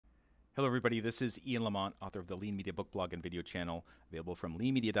Hello everybody, this is Ian Lamont, author of the Lean Media book blog and video channel, available from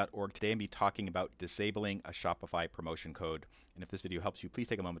leanmedia.org. Today I'm going to be talking about disabling a Shopify promotion code. And if this video helps you, please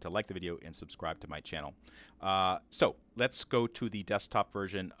take a moment to like the video and subscribe to my channel. So let's go to the desktop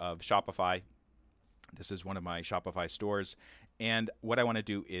version of Shopify. This is one of my Shopify stores. And what I want to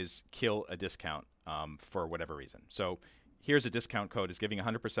do is kill a discount for whatever reason. So here's a discount code. It's giving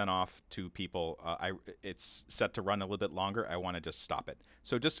 100% off to people. It's set to run a little bit longer. I want to just stop it.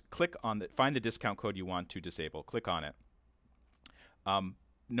 So just click on find the discount code you want to disable. Click on it.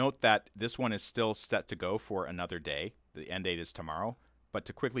 Note that this one is still set to go for another day. The end date is tomorrow. But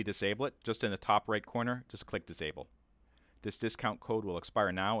to quickly disable it, just in the top right corner, just click disable. This discount code will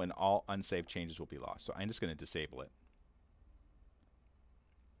expire now and all unsaved changes will be lost. So I'm just going to disable it.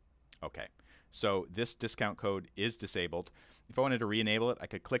 Okay. So this discount code is disabled. If I wanted to re-enable it, I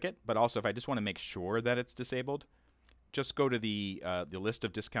could click it. But also, if I just want to make sure that it's disabled, just go to the list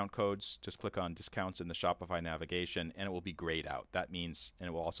of discount codes. Just click on discounts in the Shopify navigation, and it will be grayed out. That means, and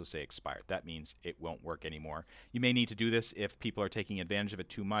it will also say expired. That means it won't work anymore. You may need to do this if people are taking advantage of it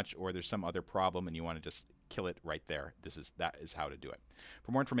too much, or there's some other problem, and you want to just kill it right there. That is how to do it.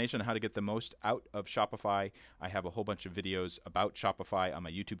 For more information on how to get the most out of Shopify, I have a whole bunch of videos about Shopify on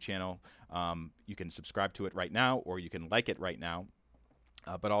my YouTube channel. You can subscribe to it right now, or you can like it right now.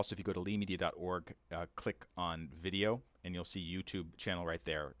 But also, if you go to leanmedia.org, click on video, and you'll see YouTube channel right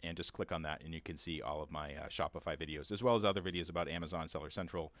there. And just click on that, and you can see all of my Shopify videos, as well as other videos about Amazon Seller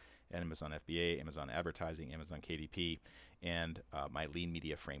Central, Amazon FBA, Amazon Advertising, Amazon KDP, and my Lean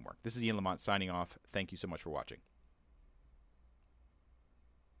Media Framework. This is Ian Lamont signing off. Thank you so much for watching.